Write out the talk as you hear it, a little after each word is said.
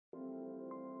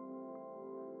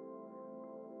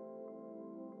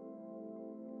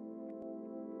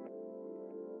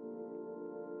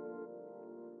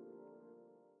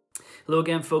Hello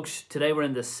again, folks. Today we're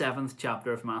in the 7th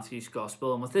chapter of Matthew's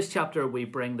Gospel, and with this chapter we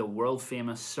bring the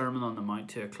world-famous Sermon on the Mount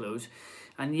to a close.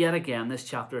 And yet again, this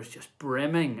chapter is just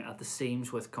brimming at the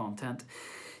seams with content.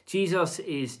 Jesus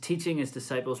is teaching his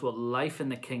disciples what life in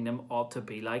the kingdom ought to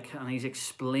be like, and he's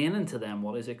explaining to them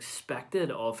what is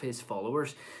expected of his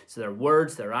followers. So their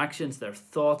words, their actions, their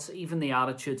thoughts, even the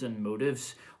attitudes and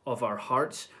motives of our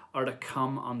hearts are to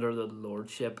come under the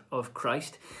lordship of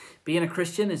Christ. Being a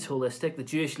Christian is holistic. The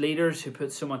Jewish leaders who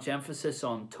put so much emphasis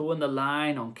on toeing the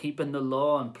line, on keeping the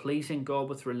law and pleasing God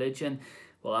with religion,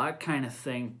 well, that kind of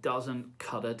thing doesn't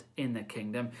cut it in the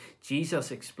kingdom. Jesus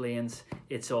explains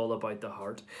it's all about the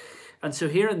heart. And so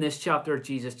here in this chapter,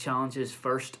 Jesus challenges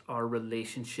first our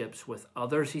relationships with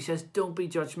others. He says, don't be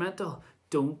judgmental.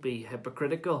 Don't be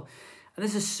hypocritical. And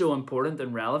this is so important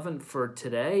and relevant for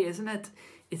today, isn't it?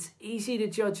 It's easy to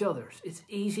judge others. It's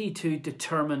easy to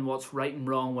determine what's right and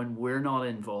wrong when we're not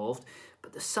involved.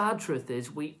 But the sad truth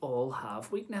is we all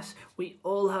have weakness. We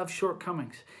all have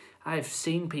shortcomings. I've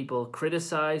seen people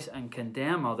criticize and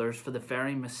condemn others for the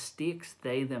very mistakes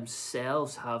they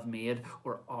themselves have made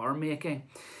or are making.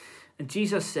 And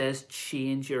Jesus says,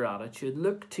 change your attitude.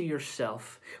 Look to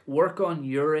yourself. Work on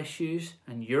your issues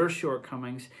and your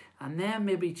shortcomings, and then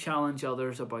maybe challenge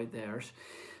others about theirs.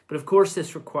 But of course,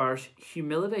 this requires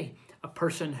humility. A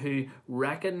person who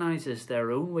recognizes their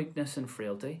own weakness and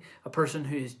frailty, a person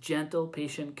who is gentle,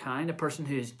 patient, kind, a person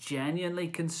who is genuinely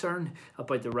concerned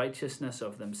about the righteousness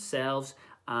of themselves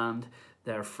and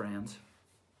their friends.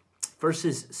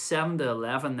 Verses 7 to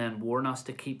 11 then warn us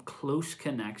to keep close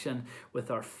connection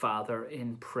with our Father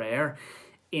in prayer.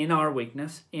 In our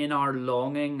weakness, in our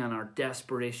longing and our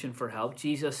desperation for help,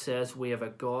 Jesus says we have a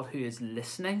God who is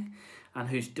listening and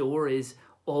whose door is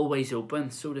always open,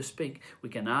 so to speak. We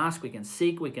can ask, we can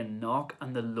seek, we can knock,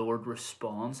 and the Lord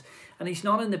responds. And he's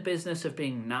not in the business of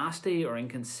being nasty or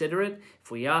inconsiderate. If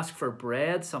we ask for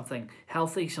bread, something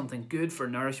healthy, something good for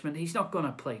nourishment, he's not going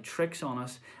to play tricks on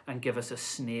us and give us a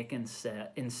snake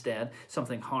instead,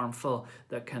 something harmful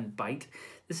that can bite.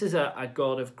 This is a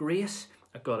God of grace,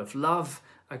 a God of love,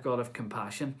 a God of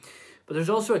compassion. But there's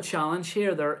also a challenge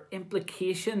here. There are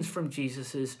implications from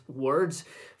Jesus's words.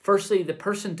 Firstly, the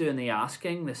person doing the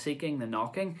asking, the seeking, the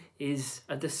knocking is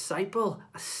a disciple,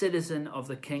 a citizen of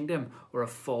the kingdom, or a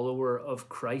follower of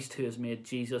Christ who has made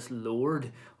Jesus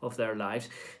Lord of their lives.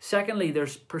 Secondly,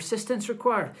 there's persistence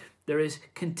required. There is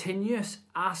continuous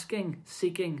asking,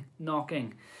 seeking,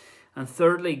 knocking. And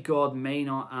thirdly, God may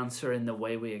not answer in the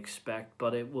way we expect,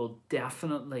 but it will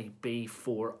definitely be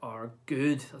for our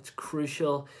good. That's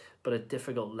crucial, but a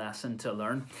difficult lesson to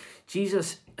learn.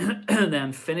 Jesus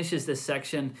then finishes this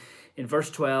section in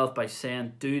verse 12 by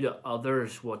saying, do to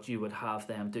others what you would have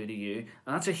them do to you.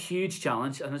 And that's a huge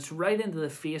challenge, and it's right into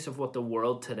the face of what the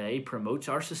world today promotes.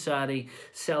 Our society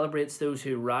celebrates those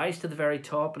who rise to the very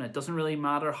top, and it doesn't really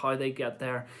matter how they get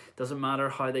there. It doesn't matter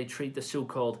how they treat the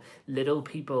so-called little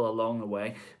people along the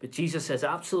way. But Jesus says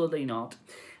absolutely not.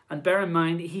 And bear in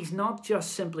mind, he's not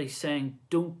just simply saying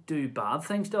don't do bad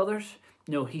things to others.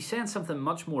 No, he's saying something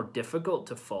much more difficult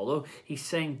to follow. He's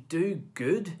saying do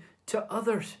good to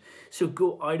others. So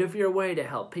go out of your way to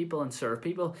help people and serve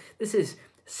people. This is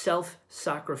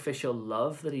self-sacrificial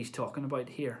love that he's talking about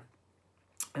here.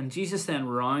 And Jesus then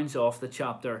rounds off the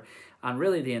chapter and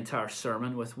really the entire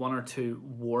sermon with one or two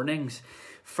warnings.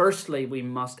 Firstly, we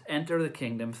must enter the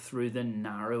kingdom through the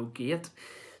narrow gate.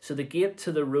 So the gate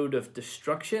to the road of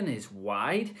destruction is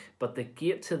wide, but the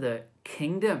gate to the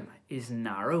kingdom is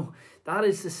narrow. That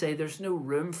is to say, there's no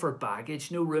room for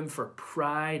baggage, no room for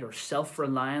pride or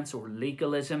self-reliance or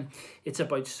legalism. It's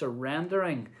about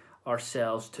surrendering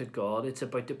ourselves to God. It's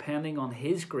about depending on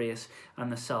his grace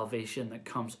and the salvation that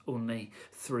comes only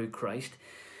through Christ.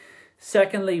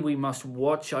 Secondly, we must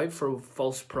watch out for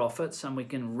false prophets, and we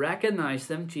can recognize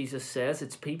them. Jesus says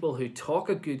it's people who talk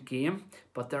a good game,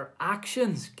 but their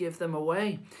actions give them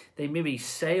away. They maybe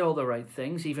say all the right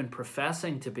things, even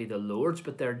professing to be the Lord's,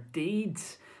 but their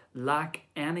deeds lack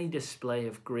any display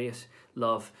of grace,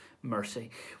 love,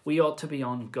 mercy. We ought to be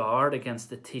on guard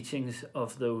against the teachings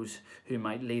of those who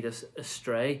might lead us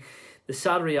astray. The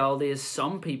sad reality is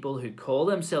some people who call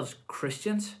themselves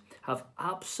Christians have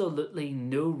absolutely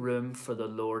no room for the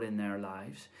Lord in their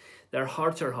lives. Their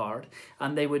hearts are hard,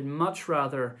 and they would much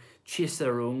rather chase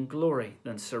their own glory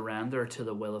than surrender to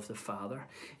the will of the Father.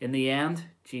 In the end,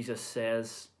 Jesus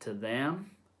says to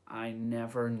them, I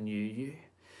never knew you.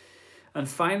 And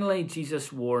finally,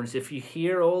 Jesus warns, if you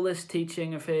hear all this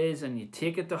teaching of his and you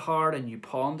take it to heart and you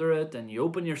ponder it and you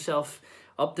open yourself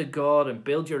up to God and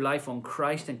build your life on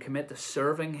Christ and commit to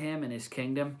serving him in his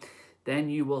kingdom, then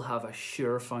you will have a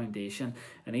sure foundation.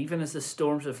 And even as the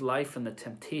storms of life and the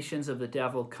temptations of the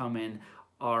devil come in,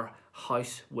 our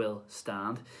house will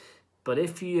stand. But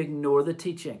if you ignore the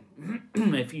teaching,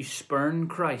 if you spurn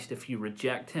Christ, if you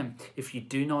reject him, if you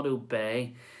do not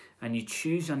obey, and you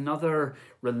choose another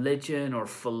religion or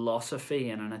philosophy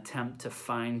in an attempt to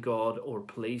find God or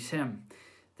please him,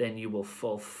 then you will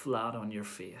fall flat on your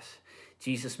face.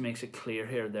 Jesus makes it clear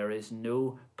here, there is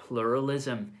no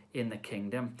pluralism in the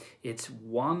kingdom. It's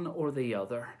one or the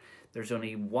other. There's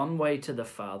only one way to the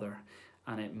Father,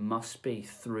 and it must be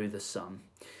through the Son.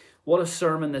 What a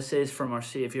sermon this is from our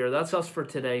Saviour. That's us for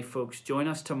today, folks. Join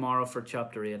us tomorrow for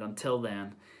chapter 8. Until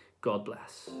then, God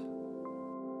bless.